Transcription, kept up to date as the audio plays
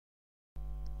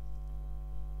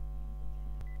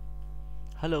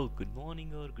Hello, good morning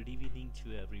or good evening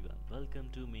to everyone. Welcome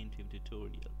to Mainframe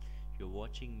tutorial. You're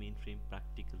watching Mainframe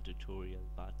practical tutorial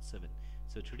part 7.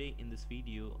 So today in this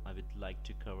video I would like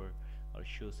to cover or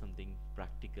show something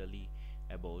practically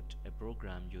about a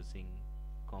program using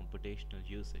computational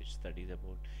usage, that is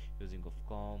about using of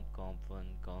comp, comp1,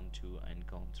 comp2 and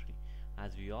comp3.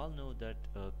 As we all know that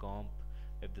comp,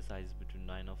 if the size is between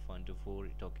 9 of 1 to 4,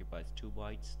 it occupies 2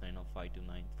 bytes, 9 of 5 to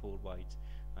 9 4 bytes,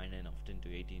 and 9 of 10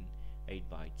 to 18 8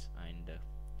 bytes, and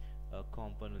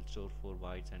comp1 will store 4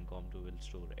 bytes and comp2 will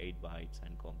store 8 bytes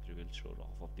and comp3 will store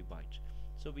half of the bytes.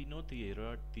 So we know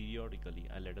theoretically,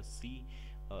 let us see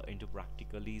into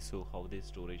practically so how this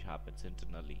storage happens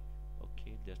internally.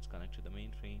 Okay, let's connect to the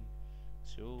mainframe.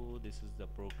 So this is the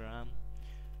program.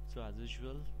 So as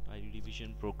usual, ID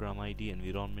division, program ID,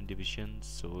 environment division,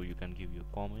 so you can give your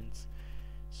comments.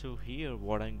 So here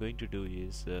what I'm going to do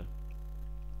is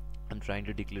I'm trying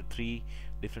to declare 3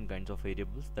 different kinds of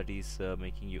variables, that is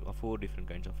making you 4 different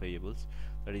kinds of variables,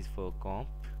 that is for comp,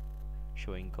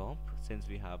 showing comp, since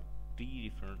we have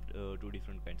 2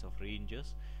 different kinds of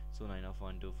ranges, so 9 of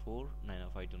 1 to 4, 9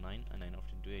 of 5 to 9 and 9 of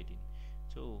 10 to 18.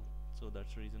 So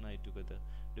that's the reason I took the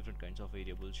different kinds of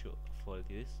variables for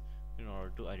this in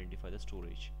order to identify the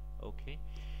storage. Okay,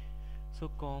 so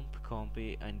comp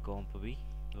A and comp B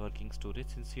working storage.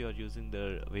 Since you are using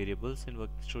the variables in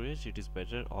working storage, it is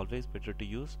always better to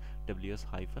use ws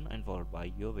hyphen and followed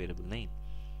by your variable name.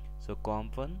 So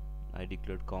comp1, I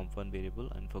declared comp1 variable,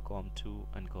 and for comp2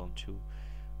 and comp2,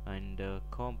 and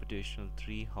computational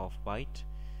 3 half byte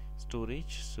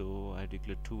storage, so I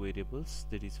declared 2 variables,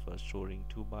 that is for storing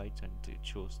 2 bytes and it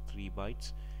shows 3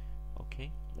 bytes.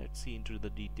 Okay, let's see into the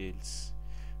details.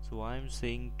 So why I'm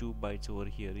saying 2 bytes over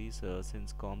here is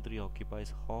since comp3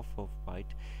 occupies half of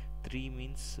byte, 3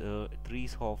 means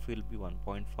 3's half will be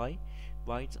 1.5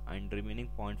 bytes and remaining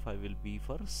 0.5 will be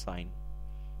for sign.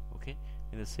 Okay,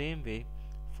 in the same way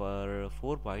for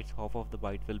 4 bytes, half of the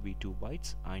byte will be 2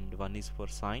 bytes and 1 is for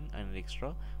sign and an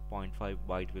extra 0.5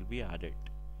 byte will be added.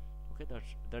 Okay,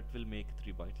 that will make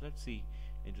 3 bytes. Let's see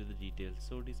into the details.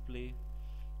 So display,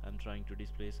 I'm trying to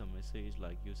display some message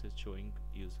like usage, showing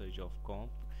usage of comp.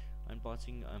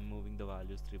 I'm moving the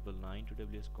values 999 to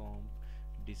wscomp,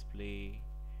 display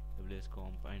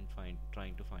wscomp, and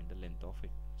trying to find the length of it,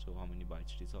 so how many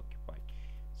bytes it is occupied.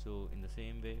 So in the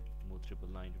same way, move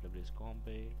 999 to wscomp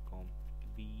A, comp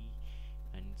B,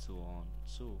 and so on.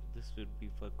 So this would be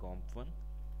for comp1,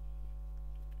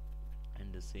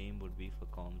 and the same would be for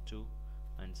comp2,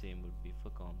 and same would be for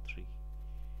comp3.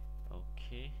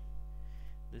 Okay,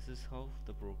 this is how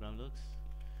the program looks.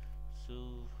 So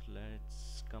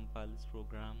let's compile this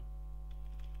program,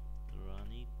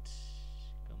 run it,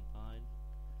 compile.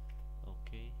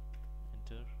 Okay,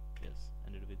 enter. Yes,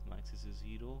 ended with max is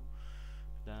 0.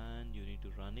 Then you need to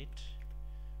run it.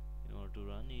 In order to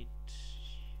run it,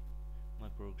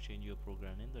 change your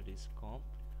program name, that is comp,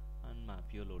 and map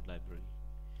your load library.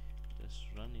 Just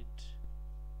run it.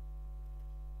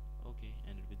 Okay,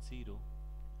 ended with 0,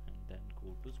 and then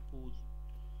go to spool.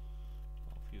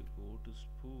 If you go to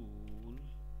spool,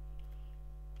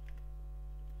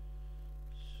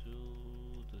 so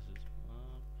this is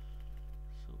map.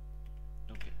 So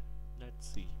okay, let's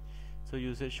see. So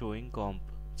you say showing comp.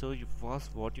 So you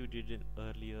first what you did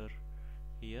earlier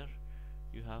here,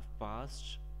 you have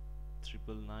passed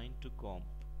 999 to comp.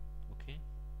 Okay,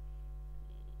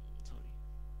 sorry,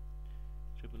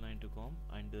 999 to comp,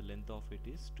 and the length of it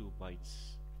is 2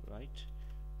 bytes, right?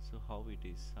 So how it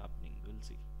is happening, we'll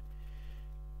see.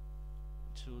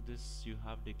 So this you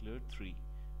have declared 3.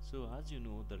 So as you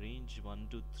know, the range 1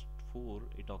 to 4,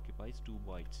 it occupies 2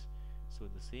 bytes. So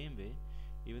the same way,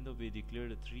 even though we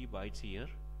declared 3 bytes here,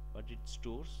 but it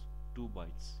stores 2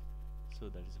 bytes. So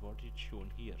that is what it's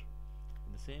shown here.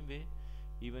 In the same way,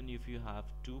 even if you have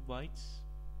 2 bytes,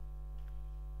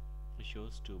 it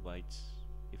shows 2 bytes.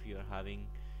 If you are having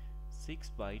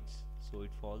 6 bytes, so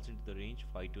it falls into the range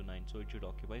 5 to 9, so it should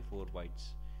occupy 4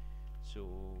 bytes. So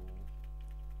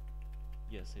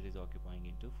yes, it is occupying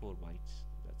into 4 bytes.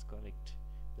 That's correct.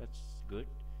 That's good.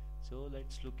 So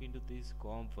let's look into this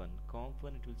comp1.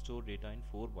 Comp1, it will store data in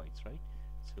 4 bytes, right?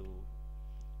 So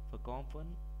for comp1,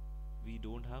 we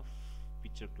don't have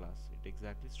picture class. It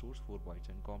exactly stores 4 bytes,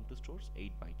 and comp2 stores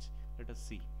 8 bytes. Let us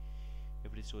see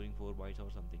if it is storing 4 bytes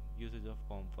or something. Usage of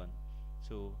comp1.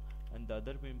 So, and the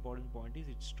other important point is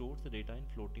it stores the data in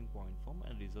floating point form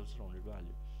and reserves rounded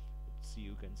value. See,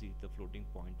 you can see the floating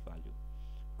point value,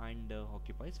 and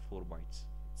occupies 4 bytes.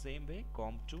 Same way,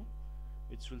 comp2,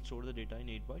 it will store the data in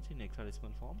 8 bytes in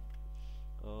hexadecimal form.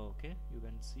 Okay, you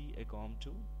can see a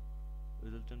comp2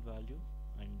 resultant value,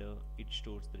 and it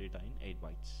stores the data in 8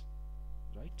 bytes,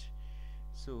 right?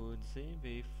 So in the same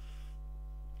way,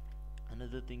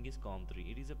 another thing is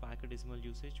COM3. It is a packet decimal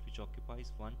usage which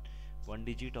occupies one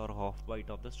digit or half byte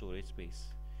of the storage space.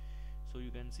 So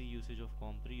you can see usage of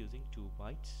COM3 using 2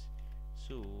 bytes.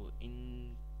 So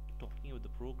in talking about the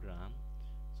program,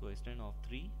 so string of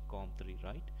 3 COM3,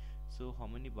 right? So how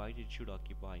many bytes it should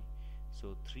occupy?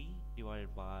 So 3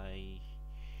 divided by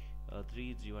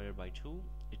 3 is divided by 2.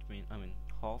 It means, I mean,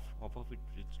 half of it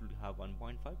should have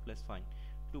 1.5 plus fine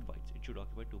 2 bytes. It should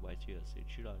occupy 2 bytes. Yes, it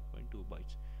should occupy 2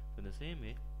 bytes. So in the same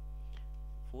way,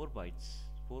 4 bytes.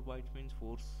 4 bytes means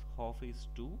 4 half is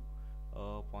 2,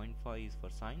 zero point 0.5 is for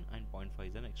sign, and zero point 0.5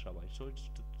 is an extra byte. So it's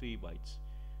 3 bytes.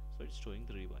 So it's showing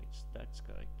 3 bytes. That's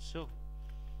correct. So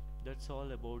that's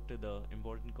all about the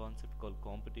important concept called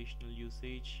computational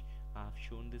usage. I have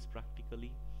shown this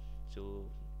practically, so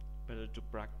better to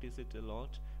practice it a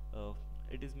lot.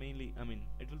 It is mainly, I mean,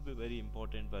 it will be very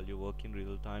important while you work in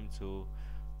real time, so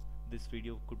this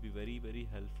video could be very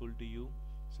helpful to you.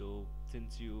 So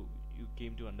since you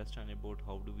came to understand about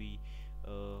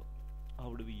uh,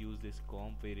 how do we use this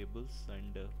comp variables,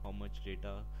 and how much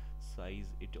data size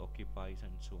it occupies,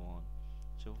 and so on.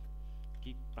 So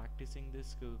keep practicing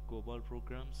this COBOL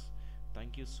programs.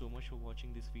 Thank you so much for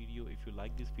watching this video. If you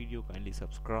like this video, kindly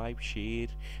subscribe, share,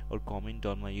 or comment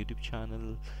on my YouTube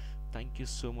channel. Thank you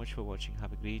so much for watching.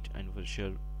 Have a great and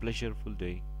pleasureful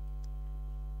day.